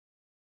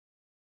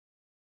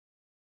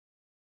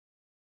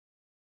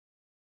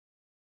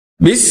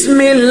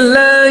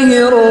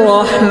বিসমিল্লাহির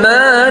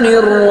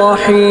রহমানির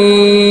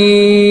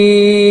রহিম।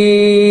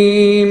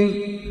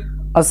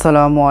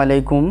 আসসালামু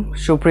আলাইকুম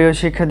সুপ্রিয়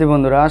শিক্ষার্থী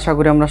বন্ধুরা, আশা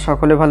করি আমরা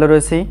সকলে ভালো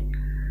রয়েছি।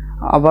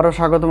 আবারও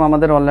স্বাগতম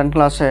আমাদের অনলাইন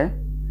ক্লাসে।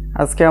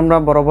 আজকে আমরা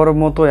বরাবর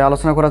মতোই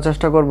আলোচনা করার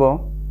চেষ্টা করব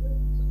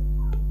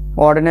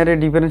ordinary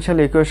differential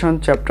equation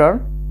chapter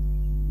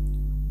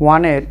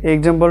 1-এর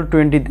example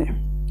 20-তে।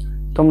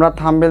 তোমরা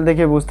থাম্বনেল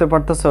দেখে বুঝতে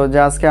পারতেছো যে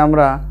আজকে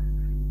আমরা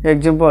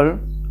এক্সাম্পল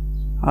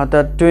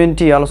অর্থাৎ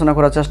 20 আলোচনা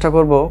করার চেষ্টা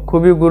করব।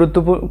 খুবই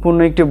গুরুত্বপূর্ণ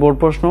একটি বোর্ড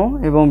প্রশ্ন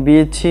এবং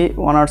বিএসসি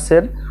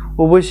অনার্সের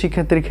উভয়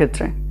শিক্ষার্থীর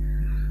ক্ষেত্রে।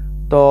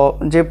 তো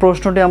যে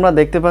প্রশ্নটি আমরা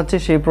দেখতে পাচ্ছি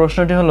সেই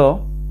প্রশ্নটি হলো,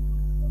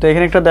 তো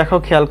এখানে একটা দেখো,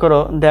 খেয়াল করো,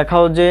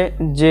 দেখাও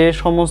যে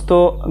সমস্ত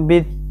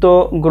বৃত্ত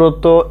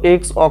গ্রত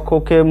এক্স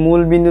অক্ষকে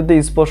মূল বিন্দুতে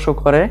স্পর্শ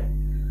করে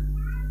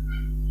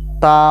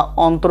তা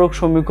অন্তরক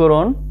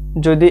সমীকরণ,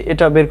 যদি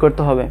এটা বের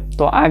করতে হবে।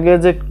 তো আগে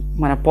যে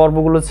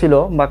পর্বগুলো ছিল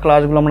বা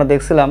ক্লাসগুলো আমরা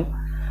দেখছিলাম,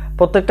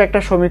 প্রত্যেকটা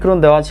একটা সমীকরণ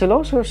দেওয়া ছিল,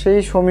 সেই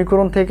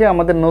সমীকরণ থেকে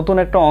আমাদের নতুন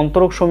একটা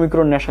অন্তরক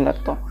সমীকরণ নেওয়া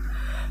লাগতো।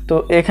 তো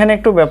এখানে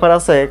একটু ব্যাপার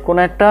আছে, কোন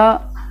একটা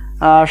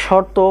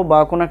শর্ত বা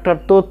কোন একটা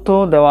তথ্য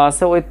দেওয়া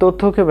আছে, ওই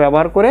তথ্যকে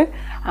ব্যবহার করে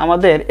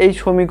আমাদের এই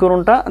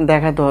সমীকরণটা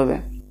দেখাতে হবে।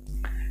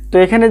 তো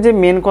এখানে যে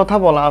মেন কথা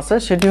বলা আছে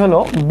সেটি হলো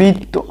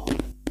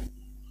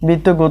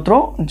বৃত্তগোত্র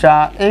যা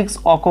এক্স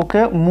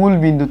অক্ষকে মূল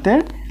বিন্দুতে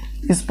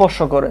স্পর্শ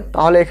করে।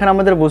 তাহলে এখানে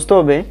আমাদের বুঝতে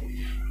হবে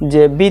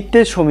যে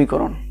বৃত্তের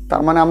সমীকরণ,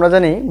 তার মানে আমরা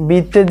জানি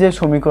বৃত্তের যে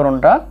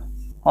সমীকরণটা,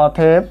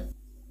 অতএব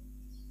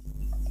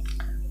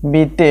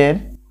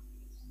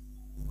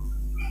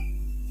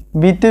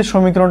বৃত্তের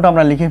সমীকরণটা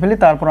আমরা লিখে ফেলি,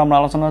 তারপর আমরা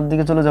আলোচনার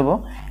দিকে চলে যাব।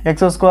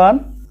 X square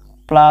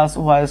plus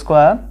Y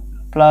square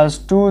plus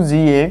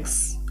 2gx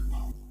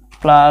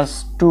plus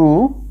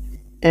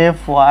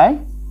 2fy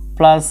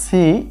plus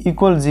C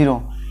equal 0।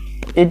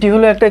 এটি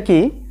হলো একটা কি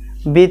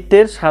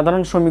বৃত্তের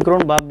সাধারণ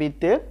সমীকরণ বা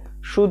বৃত্তের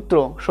সূত্র,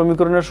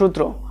 সমীকরণের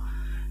সূত্র।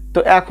 তো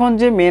এখন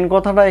যে মেন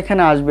কথাটা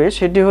এখানে আসবে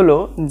সেটি হলো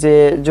যে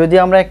যদি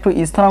আমরা একটু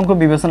স্থানাঙ্ক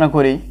বিবেচনা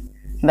করি,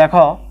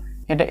 দেখো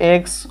এটা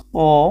এক্স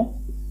ও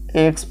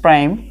এক্স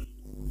প্রাইম,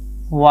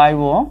 ওয়াই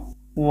ও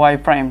ওয়াই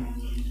প্রাইম।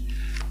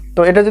 তো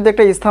এটা যদি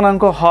একটা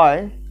স্থানাঙ্ক হয়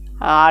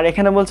আর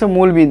এখানে বলছে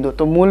মূল বিন্দু,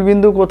 তো মূল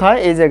বিন্দু কোথায়?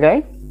 এই জায়গায়।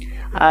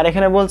 আর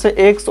এখানে বলছে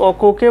এক্স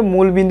অক্ষকে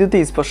মূল বিন্দুতে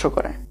স্পর্শ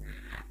করে।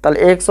 তাহলে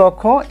এক্স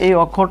অক্ষ, এই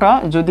অক্ষটা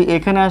যদি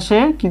এখানে আসে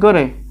কি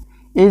করে,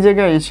 এই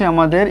জায়গায় এসে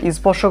আমাদের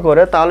স্পর্শ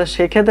করে, তাহলে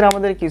সেক্ষেত্রে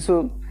আমাদের কিছু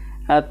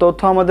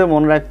তথ্য আমাদের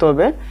মনে রাখতে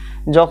হবে।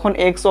 যখন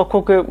এক্স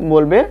অক্ষকে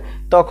বলবে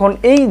তখন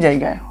এই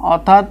জায়গায়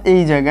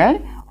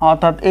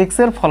অর্থাৎ এক্স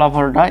এর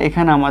ফলাফলটা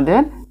এখানে আমাদের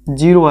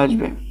 0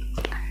 আসবে।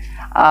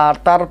 আর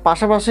তার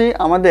পাশাপাশি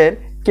আমাদের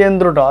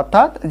কেন্দ্রটা,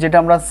 অর্থাৎ যেটা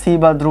আমরা সি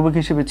বা ধ্রুবক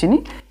হিসেবে চিনি,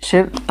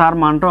 তার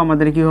মানটাও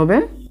আমাদের কি হবে?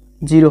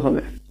 0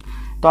 হবে।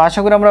 তো আশা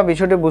করি আমরা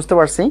বিষয়টি বুঝতে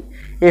পারছি।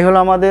 এই হলো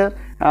আমাদের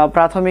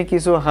প্রাথমিক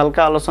কিছু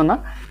হালকা আলোচনা।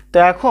 তো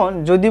এখন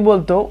যদি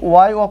বলতো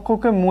ওয়াই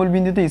অক্ষকে মূল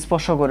বিন্দুতে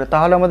স্পর্শ করে,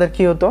 তাহলে আমাদের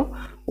কি হতো?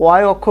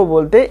 ওয়াই অক্ষ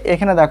বলতে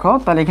এখানে দেখো,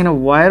 তাহলে এখানে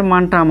ওয়াইয়ের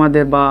মানটা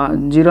আমাদের বা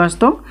 0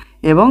 আসতো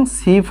এবং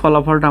সি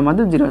ফলাফলটা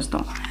আমাদের 0 আসতো।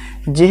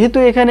 যেহেতু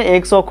এখানে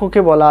এক্স অক্ষকে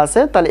বলা আছে,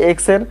 তাহলে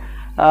এক্স এর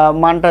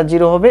মানটা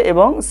 0 হবে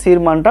এবং সির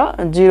মানটা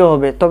 0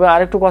 হবে। তবে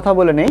আরেকটু কথা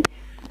বলে নেই,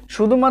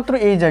 শুধুমাত্র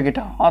এই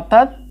জায়গাটা,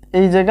 অর্থাৎ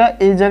এই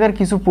জায়গার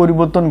কিছু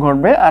পরিবর্তন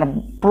ঘটবে, আর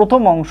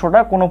প্রথম অংশটা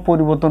কোনো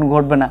পরিবর্তন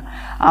ঘটবে না।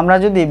 আমরা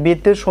যদি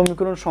বৃত্তের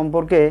সমীকরণ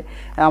সম্পর্কে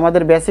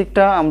আমাদের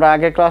বেসিকটা আমরা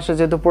আগের ক্লাসে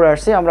যেহেতু পড়ে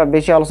আসছি, আমরা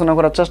বেশি আলোচনা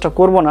করার চেষ্টা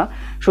করব না।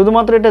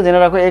 শুধুমাত্র এটা জেনে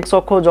রাখো, এক্স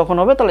অক্ষ যখন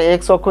হবে তাহলে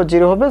এক্স অক্ষ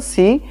 0 হবে,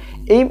 সি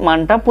এই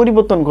মানটা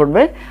পরিবর্তন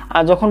ঘটবে।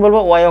 আর যখন বলবো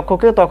ওয়াই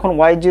অক্ষকে তখন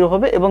ওয়াই 0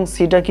 হবে এবং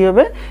সিটা কি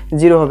হবে?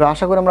 0 হবে।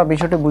 আশা করি আমরা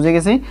বিষয়টা বুঝে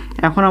গেছি।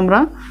 এখন আমরা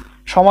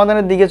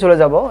সমাধানের দিকে চলে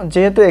যাব।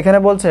 যেহেতু এখানে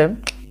বলছে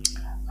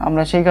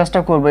আমরা সেই কাজটা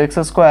করব, x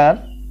square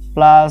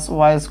plus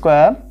Y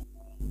square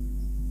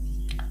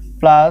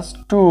plus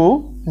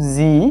 2g,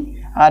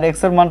 আর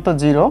এক্স এর মান তো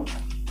 0,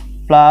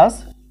 প্লাস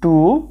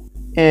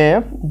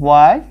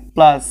 2fy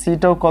প্লাস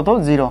সিটাও কত?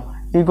 0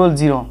 ইকুয়াল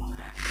 0।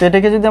 তো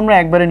এটাকে যদি আমরা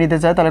একবারে নিতে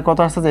চাই তাহলে কত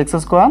আসছে? X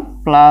square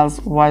plus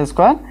Y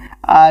square,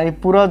 আর এই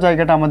পুরো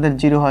জায়গাটা আমাদের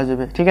 0 হয়ে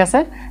যাবে। ঠিক আছে,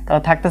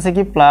 তাহলে থাকতেছে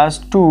কি প্লাস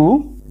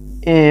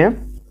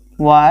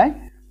 2fy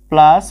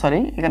প্লাস,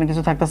 এখানে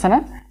কিছু থাকতেছে না,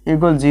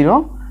 ইকুয়াল 0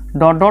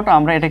 ডট ডট।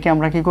 আমরা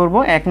কি করব?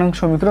 1 নং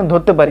সমীকরণ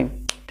ধরতে পারি।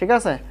 ঠিক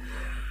আছে,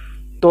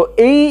 তো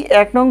এই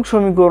 1 নং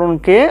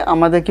সমীকরণকে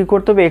আমাদের কি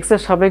করতে হবে? এক্স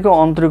এর সাপেক্ষে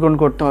অন্তরীকরণ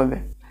করতে হবে।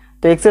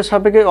 তো এক্স এর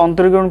সাপেক্ষে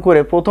অন্তরীকরণ করে,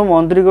 প্রথম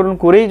অন্তরীকরণ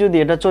করেই যদি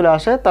এটা চলে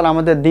আসে, তাহলে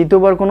আমাদের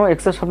দ্বিতীয়বার কোনো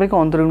এক্স এর সাপেক্ষে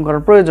অন্তরীকরণ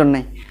করার প্রয়োজন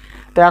নেই।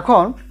 তো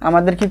এখন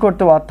আমাদের কি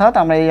করতে হবে? অর্থাৎ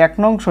আমরা এই 1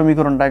 নং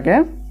সমীকরণটাকে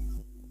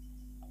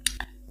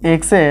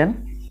এক্স এর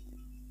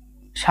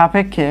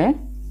সাপেক্ষে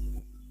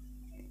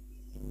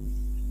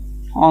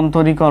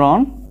অন্তরীকরণ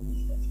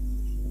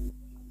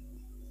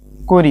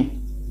করি।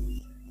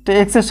 তো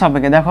এক্স এর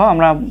সাপেক্ষে দেখো,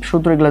 আমরা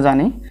সূত্র এগুলো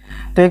জানি।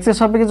 তো এক্স এর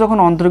সাপেক্ষে যখন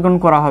অন্তরীকরণ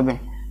করা হবে,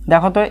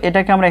 দেখো তো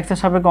এটাকে আমরা এক্স এর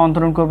সাপেক্ষে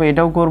অন্তরীকরণ করবো,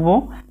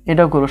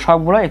 এটাও করব,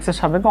 সবগুলো এক্স এর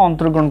সাপেক্ষে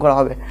অন্তরীকরণ করা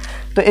হবে।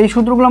 তো এই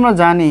সূত্রগুলো আমরা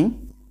জানি,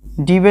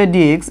 D by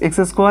D x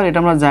square, এটা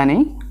আমরা জানি,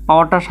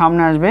 পাওয়ারটা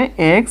সামনে আসবে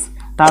এক্স,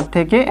 তার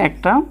থেকে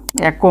একটা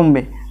 1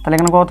 কমবে, তাহলে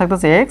এখানে কত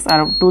থাকতেছে এক্স, আর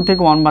 2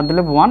 থেকে 1 বাদ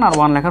দিলে 1, আর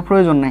 1 লেখার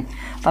প্রয়োজন নেই।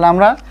 তাহলে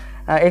আমরা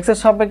এক্সের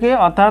সাপেক্ষে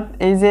অর্থাৎ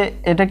এই যে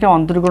এটাকে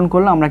অন্তরীকরণ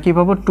করলে আমরা কী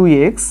পাবো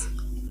 2x,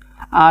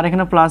 আর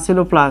এখানে প্লাস ছিল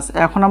প্লাস।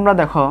 এখন আমরা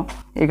দেখো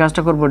এই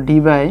কাজটা করব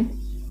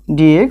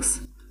d/dx,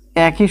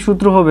 একই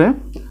সূত্র হবে।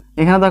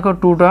 এখানে দেখো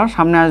 2টা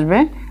সামনে আসবে,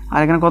 আর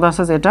এখানে কত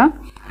আসছে এটা,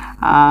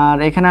 আর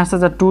এখানে আসছে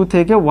যে 2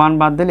 থেকে 1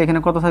 বাদ দিলে এখানে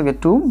কত থাকবে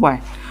 2y।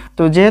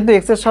 তো যেহেতু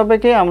এক্সের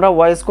সাপেক্ষে আমরা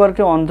ওয়াই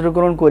স্কোয়ারকে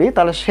অন্তরীকরণ করি,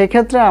 তাহলে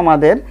সেক্ষেত্রে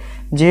আমাদের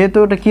যেহেতু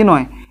এটা কি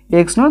নয়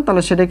এক্স নয়,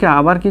 তাহলে সেটাকে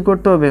আবার কি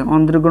করতে হবে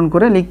অন্তরীকরণ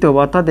করে লিখতে হবে,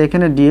 অর্থাৎ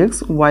এখানে dx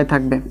y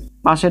থাকবে,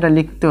 পাশে এটা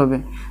লিখতে হবে।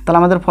 তাহলে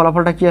আমাদের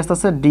ফলাফলটা কি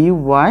আসতেছে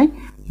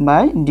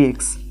dy/dx।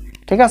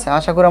 ঠিক আছে,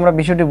 আশা করি আমরা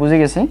বিষয়টি বুঝে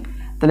গেছি।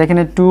 তাহলে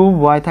এখানে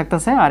 2y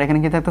থাকতেছে, আর এখানে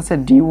কি থাকতেছে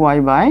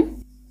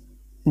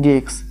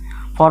dy/dx।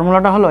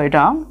 ফর্মুলাটা হলো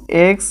এটা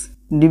x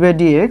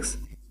d/dx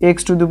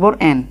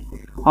x⁴n,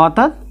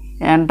 অর্থাৎ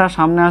nটা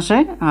সামনে আসে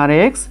আর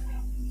x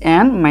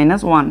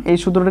n-1, এই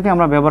সূত্রটাকে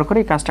আমরা ব্যবহার করে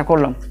এই কাজটা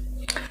করলাম।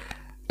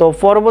 তো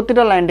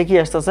পরবর্তীটা লাইনটা কি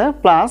আসতেছে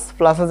প্লাস,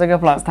 প্লাসের জায়গায়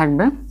প্লাস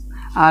থাকবে,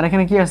 আর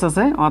এখানে কি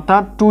আসতেছে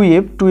অর্থাৎ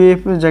 2f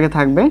এর জায়গায়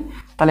থাকবে।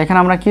 তাহলে এখানে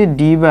আমরা কি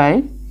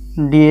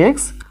d/dx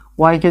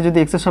y-কে যদি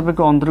x এর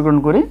সাপেক্ষে অন্তরীকরণ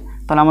করি,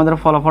 তাহলে আমাদের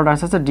ফলাফলটা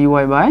আসতেছে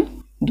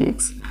dy/dx।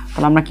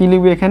 তাহলে আমরা কি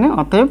লিখব এখানে,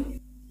 অতএব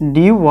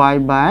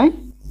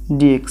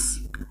dy/dx।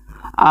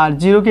 আর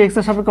 0-কে x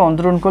এর সাপেক্ষে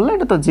অন্তরীকরণ করলে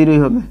এটা তো 0ই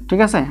হবে। ঠিক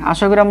আছে,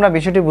 আশা করি আমরা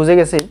বিষয়টি বুঝে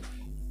গেছি।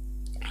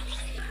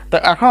 তো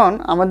এখন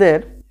আমাদের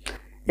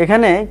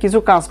এখানে কিছু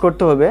কাজ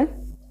করতে হবে।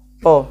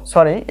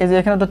 সরি, এই যে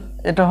এখানে তো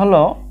এটা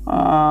হলো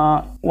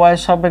y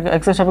সাপেক্ষে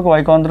x এর সাপেক্ষে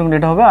y কে অন্তরীকরণ,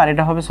 এটা হবে, আর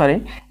এটা হবে সরি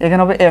এখানে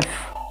হবে f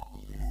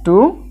টু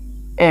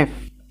f।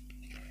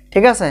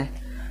 ঠিক আছে,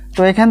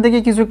 তো এখান থেকে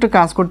কিছু একটা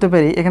কাজ করতে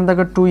পারি। এখানে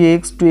দেখো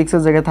 2x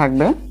এর জায়গায়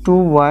থাকবে,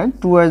 2y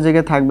এর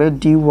জায়গায় থাকবে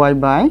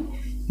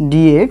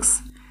dy/dx।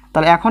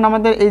 তাহলে এখন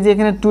আমাদের এই যে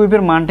এখানে 2f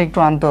এর মানটা একটু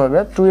আনতে হবে।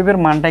 2f এর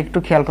মানটা একটু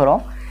খেয়াল করো,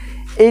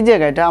 এই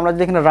জায়গাটা আমরা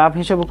যদি এখানে রাফ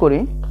হিসাবে করি,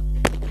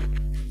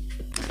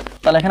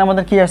 তাহলে এখানে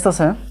আমাদের কি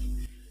আসতেছে,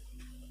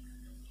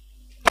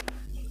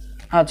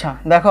 আচ্ছা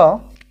দেখো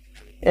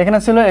এখানে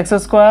ছিল x²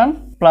 +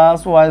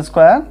 y²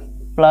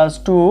 +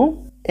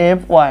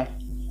 2fy।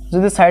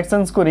 যদি সাইড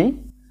চেঞ্জ করি,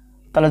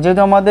 তাহলে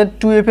যেহেতু আমাদের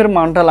 2f এর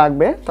মানটা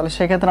লাগবে, তাহলে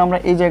সেক্ষেত্রে আমরা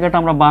এই জায়গাটা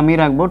আমরা বামই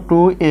রাখবো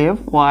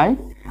 2fy,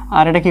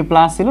 আর এটা কি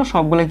প্লাস ছিল,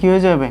 সবগুলো কি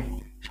হয়ে যাবে,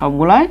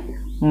 সবগুলাই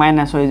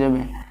মাইনাস হয়ে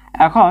যাবে।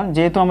 এখন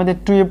যেহেতু আমাদের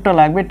 2fটা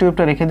লাগবে,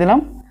 2fটা রেখে দিলাম,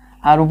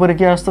 আর উপরে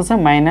কি আসতেছে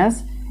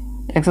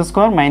 -x²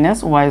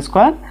 -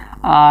 y²,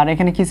 আর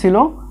এখানে কি ছিল,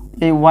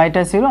 এই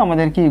ওয়াইটা ছিল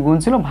আমাদের কি গুণ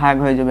ছিল, ভাগ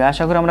হয়ে যাবে।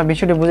 আশা করি আমরা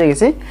বিষয়টি বুঝে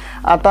গেছি।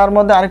 আর তার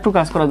মধ্যে আরেকটু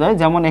কাজ করা যায়,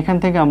 যেমন এখান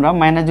থেকে আমরা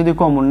মাইনাস যদি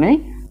কমন নেই,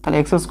 তাহলে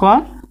x²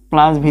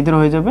 প্লাস ভিতরে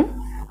হয়ে যাবে,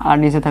 আর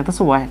নিচে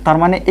থাকতেছে y। তার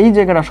মানে এই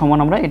জায়গাটা সমান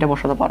আমরা এটা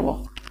বসাতে পারবো।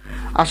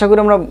 আশা করি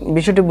আমরা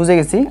বিষয়টি বুঝে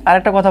গেছি। আর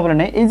একটা কথা বলে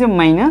নেই, এই যে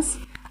মাইনাস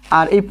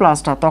আর এই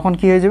প্লাসটা তখন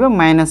কি হয়ে যাবে,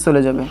 মাইনাস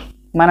চলে যাবে,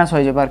 মাইনাস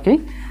হয়ে যাবে আর কি।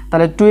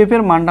 তাহলে 2f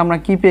এর মানটা আমরা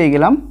কি পেয়ে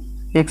গেলাম,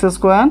 x²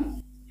 +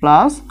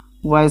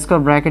 y²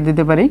 ব্র্যাকেট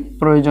দিতে পারি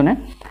প্রয়োজনে,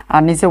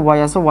 আর নিচে y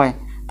আছে y।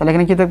 তাহলে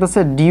এখানে কি থাকতেছে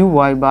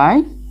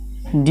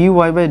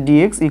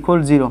dy/dx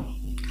 = 0।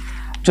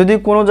 যদি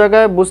কোনো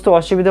জায়গায় বুঝতে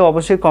অসুবিধা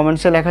অবশ্যই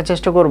কমেন্টসে লেখার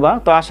চেষ্টা করবা।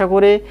 তো আশা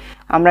করি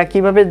আমরা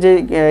কিভাবে যে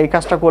এই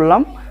কাজটা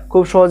করলাম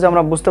খুব সহজে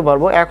আমরা বুঝতে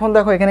পারবো। এখন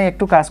দেখো এখানে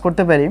একটু কাজ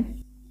করতে পারি।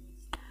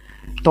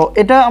 তো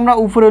এটা আমরা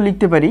উপরেও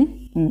লিখতে পারি,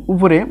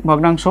 উপরে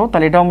ভগ্নাংশ,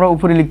 তাহলে এটা আমরা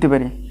উপরে লিখতে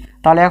পারি।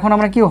 তাহলে এখন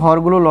আমরা কি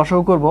হরগুলো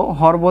লসাগু করব।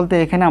 হর বলতে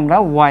এখানে আমরা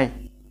y,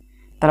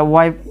 তাহলে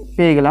y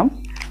পেয়ে গেলাম।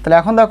 তাহলে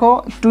এখন দেখো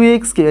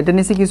 2x কে এটা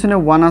নিচে কিছু না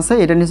 1 আছে,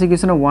 এটা নিচে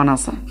কিছু না 1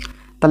 আছে,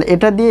 তাহলে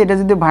এটা দিয়ে এটা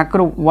যদি ভাগ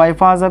করে y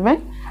পাওয়া যাবে।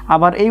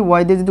 আবার এই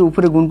y দিয়ে যদি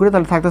উপরে গুণ করি,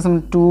 তাহলে থাকতেছে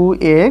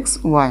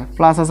 2xy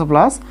প্লাস আছে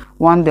প্লাস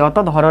 1 দিয়ে,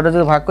 অর্থাৎ হরটা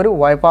যদি ভাগ করি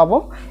y পাবো।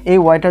 এই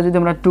yটা যদি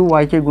আমরা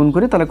 2y কে গুণ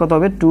করি, তাহলে কত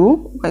হবে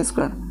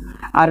 2y²।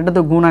 আর এটা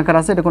তো গুণ আকার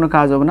আছে, এটা কোনো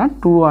কাজ হবে না,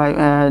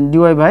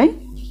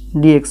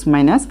 dy/dx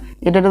মাইনাস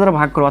এটা দ্বারা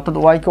ভাগ করো, অর্থাৎ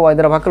y কে y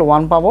দ্বারা ভাগ করলে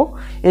 1 পাবো।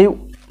 এই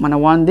মানে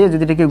 1 দিয়ে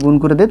যদি এটাকে গুণ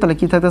করে দেয়, তাহলে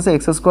কি থাকতেছে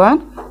x² +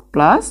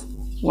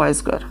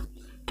 y²।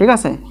 ঠিক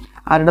আছে,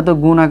 আর এটা তো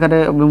গুণ আকারে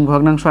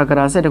ভগ্নাংশ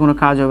আকারে আছে, এটা কোনো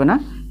কাজ হবে না,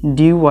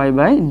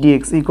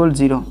 dy/dx =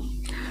 0।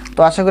 তো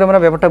আশা করি আমরা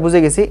ব্যাপারটা বুঝে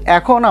গেছি।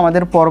 এখন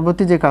আমাদের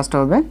পরবর্তী যে কাজটা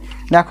হবে,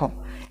 দেখো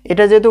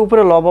এটা যেহেতু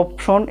উপরে লব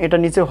অপশন, এটা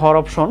নিচে হর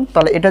অপশন,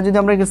 তাহলে এটা যদি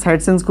আমরা সাইড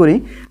চেঞ্জ করি,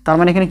 তার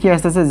মানে এখানে কি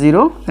আসতেছে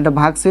 0, এটা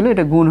ভাগ ছিল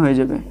এটা গুণ হয়ে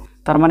যাবে,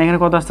 তার মানে এখানে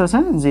কত আসতেছে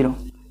 0।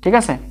 ঠিক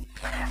আছে,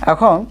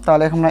 এখন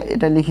তাহলে আমরা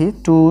এটা লিখি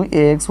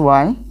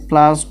 2xy +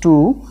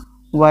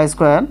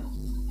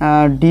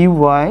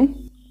 2y²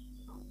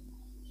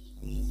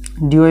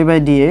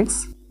 dy/dx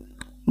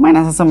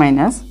মাইনাস আছে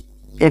মাইনাস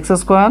x²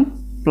 +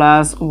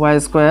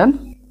 y²,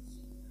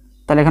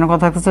 তাহলে এখানে কত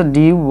থাকতেছে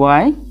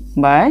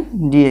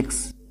dy/dx।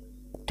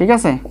 ঠিক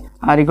আছে,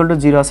 আর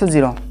 = 0 আছে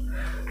 0।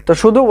 তো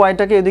শুধু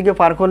ওয়াইটাকে এদিকে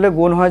পার করলে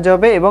গুণ হয়ে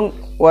যাবে, এবং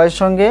ওয়াইয়ের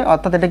সঙ্গে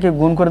অর্থাৎ এটাকে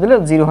গুণ করে দিলে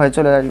 0 হয়ে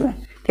চলে আসবে।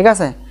 ঠিক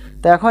আছে,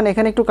 তো এখন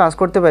এখানে একটু কাজ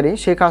করতে পারি।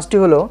 সেই কাজটি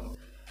হলো,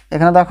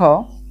 এখানে দেখো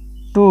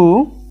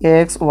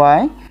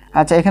 2xy,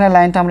 আচ্ছা এখানে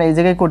লাইনটা আমরা এই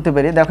জায়গায় করতে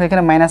পারি। দেখো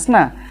এখানে মাইনাস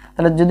না,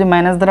 তাহলে যদি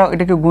মাইনাস দ্বারা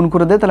এটাকে গুণ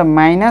করে দেয়, তাহলে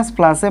মাইনাস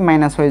প্লাসে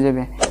মাইনাস হয়ে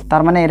যাবে,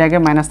 তার মানে এর আগে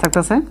মাইনাস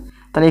থাকতেছে।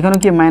 তাহলে এখানে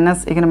কি মাইনাস,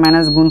 এখানে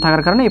মাইনাস গুণ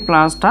থাকার কারণে এই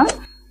প্লাসটা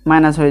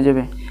মাইনাস হয়ে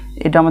যাবে,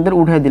 এটা আমাদের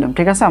উঠিয়ে দিলাম।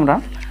 ঠিক আছে, আমরা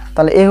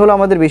তাহলে এই হলো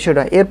আমাদের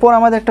বিষয়টা। এরপর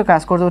আমাদের একটা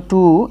কাজ করতে হবে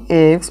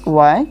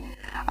 2xy,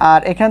 আর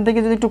এখান থেকে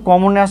যদি একটু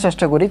কমন নেওয়ার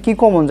চেষ্টা করি, কি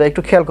কমন যায়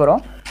একটু খেয়াল করো।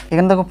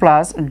 এখানে দেখো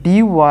প্লাস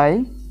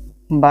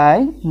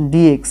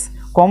dy/dx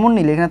কমন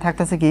নিলে এখানে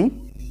থাকতেছে কি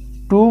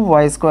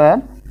 2y² - x² -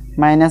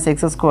 y²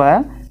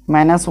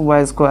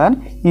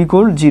 =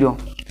 0।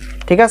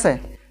 ঠিক আছে,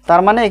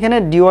 তার মানে এখানে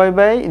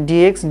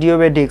dy/dx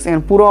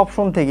এখানে পুরো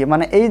অপশন থেকে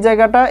মানে এই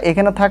জায়গাটা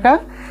এখানে থাকা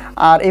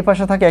আর এই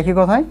পাশে থাকে একই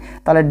কথাই।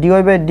 তাহলে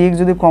dy/dx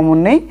যদি কমন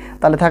নেই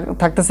তাহলে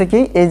থাকতেছে কি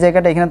এই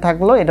জায়গাটা এখানে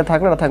থাকলো, এটা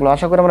থাকলো, এটা থাকলো।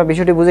 আশা করি আমরা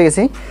বিষয়টি বুঝে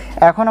গেছি।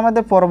 এখন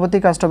আমাদের পরবর্তী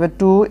কাজটা হবে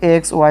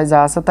 2xy যা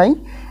আছে তাই,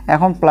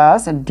 এখন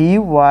প্লাস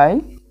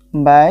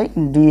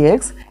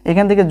dy/dx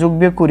এখান থেকে যোগ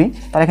বিয়োগ করি,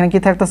 তাহলে এখানে কি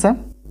থাকতেছে,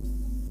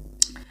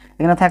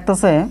 এখানে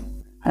থাকতেছে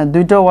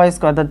দুইটা y²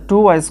 অর্থাৎ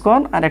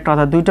 2y² আর একটা,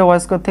 অর্থাৎ দুইটা y²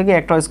 থেকে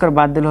একটা y²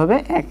 বাদ দিলে হবে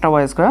একটা y²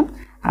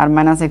 আর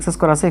মাইনাস x²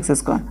 আছে x² =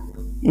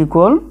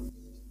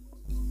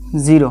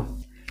 0।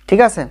 ঠিক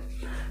আছে,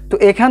 তো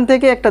এখান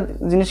থেকে একটা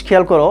জিনিস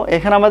খেয়াল করো,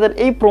 এখানে আমাদের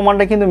এই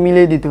প্রমাণটা কিন্তু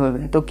মিলিয়ে দিতে হবে।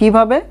 তো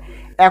কিভাবে,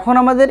 এখন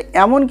আমাদের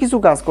এমন কিছু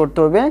কাজ করতে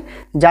হবে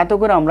যাতে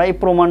করে আমরা এই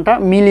প্রমাণটা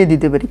মিলিয়ে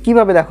দিতে পারি।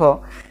 কিভাবে দেখো,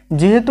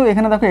 যেহেতু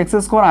এখানে দেখো x²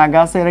 আগে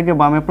আছে, এর আগে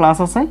বামে প্লাস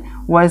আছে,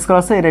 y²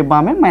 আছে, এর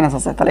বামে মাইনাস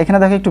আছে, তাহলে এখানে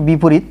দেখো একটু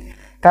বিপরীত,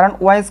 কারণ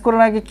y²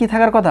 আগে কি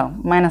থাকার কথা,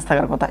 মাইনাস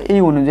থাকার কথা এই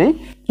অনুযায়ী,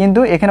 কিন্তু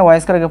এখানে y²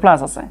 আগে প্লাস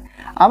আছে।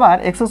 আবার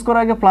x²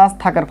 আগে প্লাস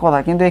থাকার কথা,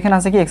 কিন্তু এখানে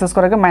আছে কি x²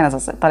 আগে মাইনাস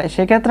আছে। তাহলে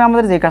সেক্ষেত্রে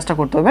আমাদের যে কাজটা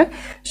করতে হবে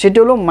সেটি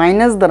হলো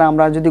মাইনাস দ্বারা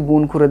আমরা যদি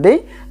গুণ করে দেই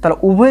তাহলে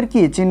উভয়ের কি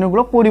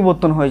চিহ্নগুলো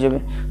পরিবর্তন হয়ে যাবে।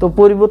 তো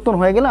পরিবর্তন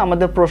হয়ে গেলে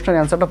আমাদের প্রশ্নের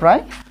অ্যান্সারটা প্রায়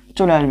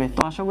চলে আসবে। তো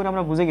আশা করি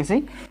আমরা বুঝে গেছি।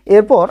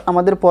 এরপর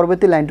আমাদের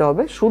পরবর্তী লাইনটা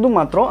হবে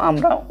শুধুমাত্র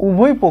আমরা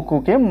উভয়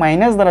পক্ষকে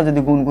মাইনাস দ্বারা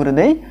যদি গুণ করে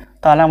দেই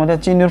তাহলে আমাদের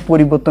চিহ্নের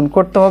পরিবর্তন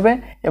করতে হবে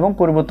এবং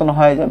পরিবর্তন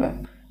হয়ে যাবে।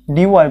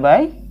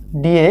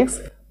 dy/dx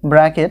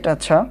ব্র্যাকেট,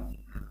 আচ্ছা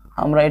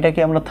আমরা এটাকে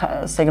আমরা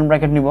সেকেন্ড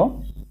ব্র্যাকেট নিব,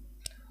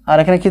 আর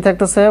এখানে কি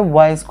থাকতেছে y²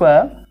 -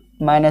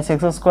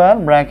 x²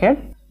 bracket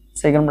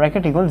second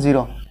bracket =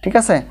 0। ঠিক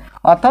আছে,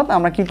 অর্থাৎ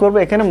আমরা কি করব,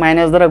 এখানে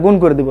মাইনাস দ্বারা গুণ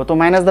করে দিব। তো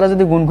মাইনাস দ্বারা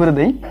যদি গুণ করে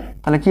দেই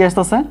তাহলে কি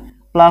আসতেছে,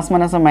 প্লাস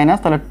মাইনাসে মাইনাস,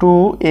 তাহলে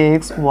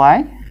 2xy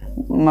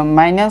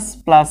মাইনাস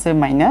প্লাসে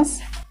মাইনাস,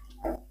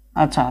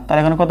 আচ্ছা তাহলে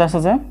এখানে কত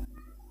আসতেছে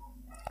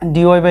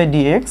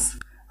dy/dx,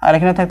 আর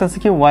এখানে থাকতেছে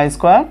কি y² -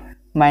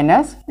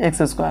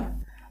 x²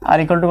 আর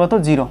 = কত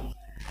 0।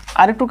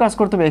 আরেকটু কাজ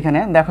করতে হবে, এখানে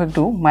দেখো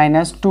একটু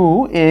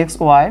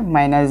 -2xy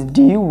 -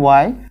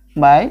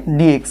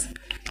 dy/dx,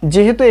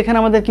 যেহেতু এখানে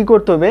আমাদের কি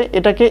করতে হবে,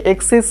 এটাকে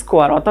x²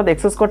 অর্থাৎ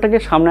x²টাকে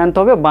সামনে আনতে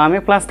হবে, বামে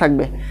প্লাস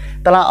থাকবে।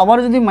 তাহলে আবার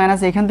যদি মাইনাস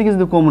এখান থেকে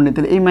যদি কমন নিই,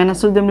 তাহলে এই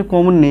মাইনাসটা যদি আমি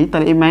কমন নিই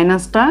তাহলে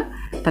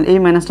এই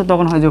মাইনাসটা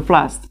তখন হয়ে যাবে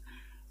প্লাস,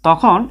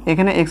 তখন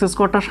এখানে x²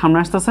 সামনে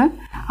আসতেছে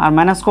আর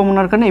মাইনাস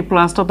কমনের কারণে এই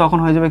প্লাসটা তখন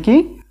হয়ে যাবে কি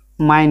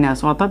মাইনাস,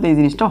 অর্থাৎ এই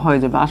জিনিসটা হয়ে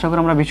যাবে। আশা করি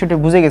আমরা বিষয়টি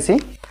বুঝে গেছি।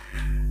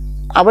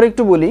 আবার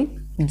একটু বলি,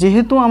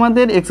 যেহেতু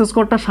আমাদের x²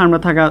 সামনে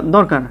থাকা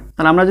দরকার,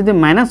 তাহলে আমরা যদি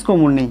মাইনাস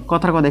কমন নিই,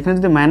 কথার কথা এখানে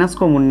যদি মাইনাস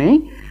কমন নিই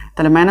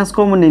তাহলে মাইনাস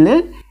কমন নিলে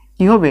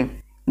কি হবে,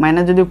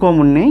 মাইনাস যদি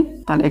কমন নেই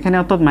তাহলে এখানে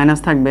অর্থাৎ মাইনাস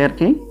থাকবে আর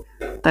কি,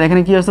 তাহলে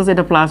এখানে কি আসছে,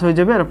 এটা প্লাস হয়ে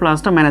যাবে আর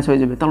প্লাসটা মাইনাস হয়ে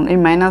যাবে, তখন এই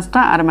মাইনাসটা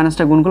আর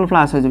মাইনাসটা গুণ করলে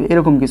প্লাস হয়ে যাবে,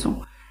 এরকম কিছু।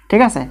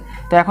 ঠিক আছে,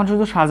 তো এখন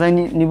শুধু সাজাই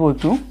নিব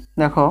একটু,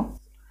 দেখো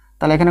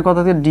তাহলে এখানে কত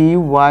আছে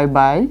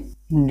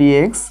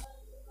dy/dx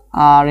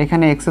আর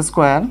এখানে x² -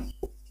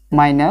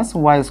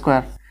 y²,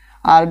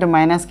 আর এটা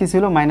মাইনাস কি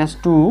ছিল,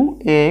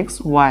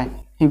 -2xy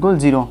 =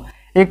 0।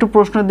 একটু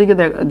প্রশ্নের দিকে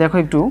দেখো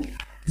একটু,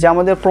 যে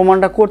আমাদের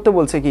প্রমাণটা করতে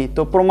বলছে কি।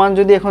 তো প্রমাণ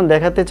যদি এখন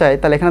দেখাতে চাই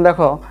তাহলে এখানে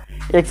দেখো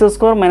x²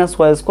 - y²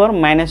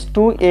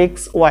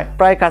 -2xy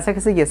প্রায়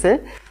কাছাকাছি গেছে।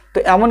 তো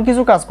এমন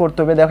কিছু কাজ করতে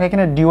হবে, দেখো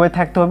এখানে dy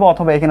থাকতে হবে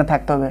অথবা এখানে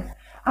থাকতে হবে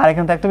আর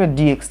এখানে থাকতে হবে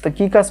dx। তো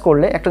কি কাজ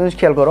করলে একটা জিনিস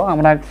খেয়াল করো,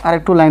 আমরা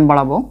আরেকটু লাইন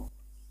বাড়াবো,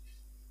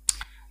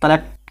 তাহলে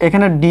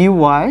এখানে dy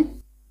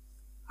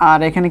আর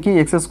এখানে কি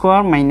x² -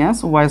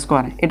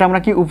 y², এটা আমরা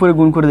কি উপরে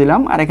গুণ করে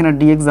দিলাম আর এখানে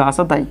dx যা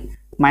আছে তাই,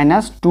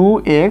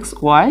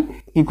 -2xy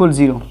 =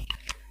 0।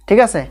 ঠিক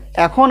আছে,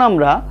 এখন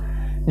আমরা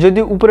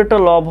যদি উপরেরটা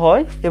লব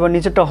হয় এবার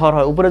নিচেরটা হর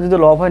হয়, উপরে যদি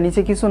লব হয়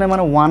নিচে কিছু নেই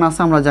মানে 1 আছে,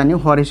 আমরা জানি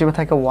হর হিসেবে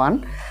থাকে 1,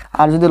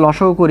 আর যদি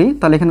লসাগু করি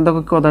তাহলে এখানে দেখো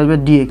কত আসবে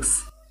dx,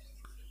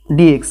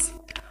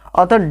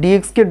 অর্থাৎ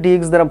dx কে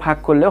dx দ্বারা ভাগ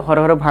করলে হরে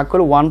হরে ভাগ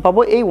করলে 1 পাবো।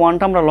 এই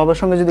 1টা আমরা লবের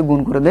সঙ্গে যদি গুণ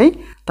করে দেই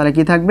তাহলে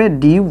কি থাকবে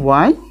dy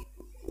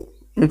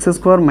x²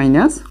 - y²,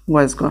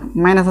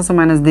 মাইনাস আছে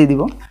মাইনাস দিয়ে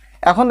দিব।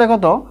 এখন দেখো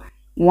তো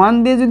 1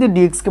 দিয়ে যদি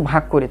dx কে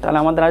ভাগ করি তাহলে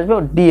আমাদের আসবে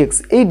dx,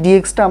 এই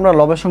dxটা আমরা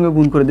লবের সঙ্গে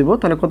গুণ করে দেব,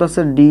 তাহলে কত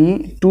আছে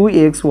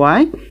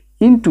d2xy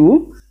 *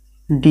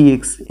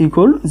 dx =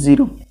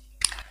 0।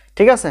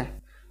 ঠিক আছে,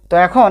 তো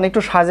এখন একটু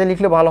সাজে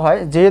লিখলে ভালো হয়,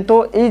 যেহেতু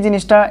এই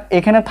জিনিসটা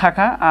এখানে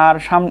থাকা আর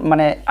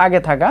মানে আগে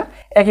থাকা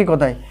একই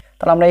কথাই,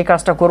 তাহলে আমরা এই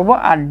কাজটা করব।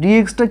 আর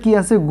dxটা কি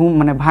আছে, গুণ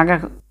মানে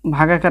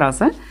ভাগাকার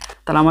আছে,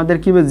 তাহলে আমাদের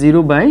কি হবে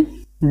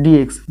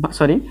 0/dx,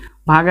 সরি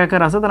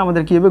ভাগাকার আছে, তাহলে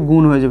আমাদের কি হবে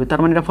গুণ হয়ে যাবে, তার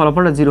মানে এটা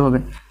ফলাফলটা 0 হবে।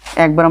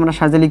 একবার আমরা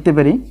সাজে লিখতে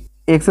পারি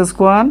x² -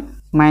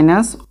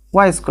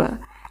 y²,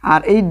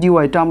 আর এই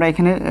dyটা আমরা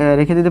এখানে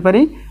রেখে দিতে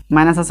পারি,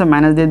 মাইনাস আছে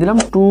মাইনাস দিয়ে দিলাম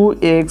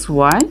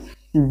 2xy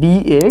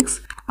dx,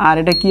 আর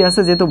এটা কি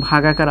আছে যেহেতু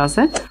ভাগাকার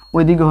আছে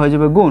ওইদিকে হয়ে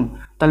যাবে গুণ,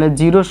 তাহলে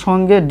 0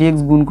 সঙ্গে dx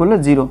গুণ করলে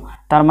 0,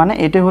 তার মানে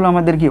এটা হলো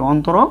আমাদের কি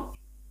অন্তরক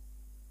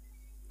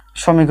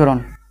সমীকরণ।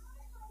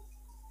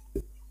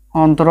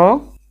 অন্তরক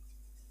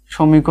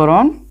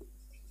সমীকরণ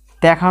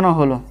দেখানো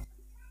হলো।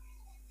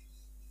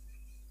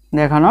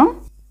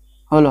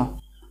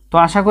 তো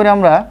আশা করি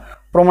আমরা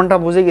প্রমাণটা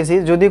বুঝে গেছি।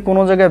 যদি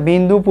কোনো জায়গায়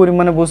বিন্দু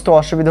পরিমাণে বুঝতে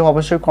অসুবিধা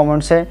অবশ্যই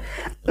কমেন্টসে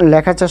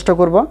লেখার চেষ্টা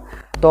করব।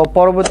 তো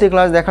পরবর্তী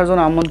ক্লাস দেখার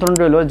জন্য আমন্ত্রণ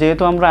রইল।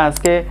 যেহেতু আমরা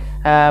আজকে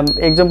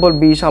এক্সাম্পল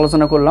 20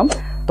 আলোচনা করলাম,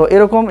 তো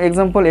এরকম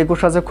এক্সাম্পল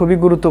 21 আছে খুবই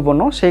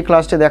গুরুত্বপূর্ণ, সেই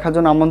ক্লাসটি দেখার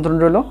জন্য আমন্ত্রণ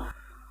রইল।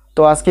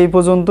 তো আজকে এই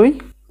পর্যন্তই,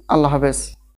 আল্লাহ হাফেজ।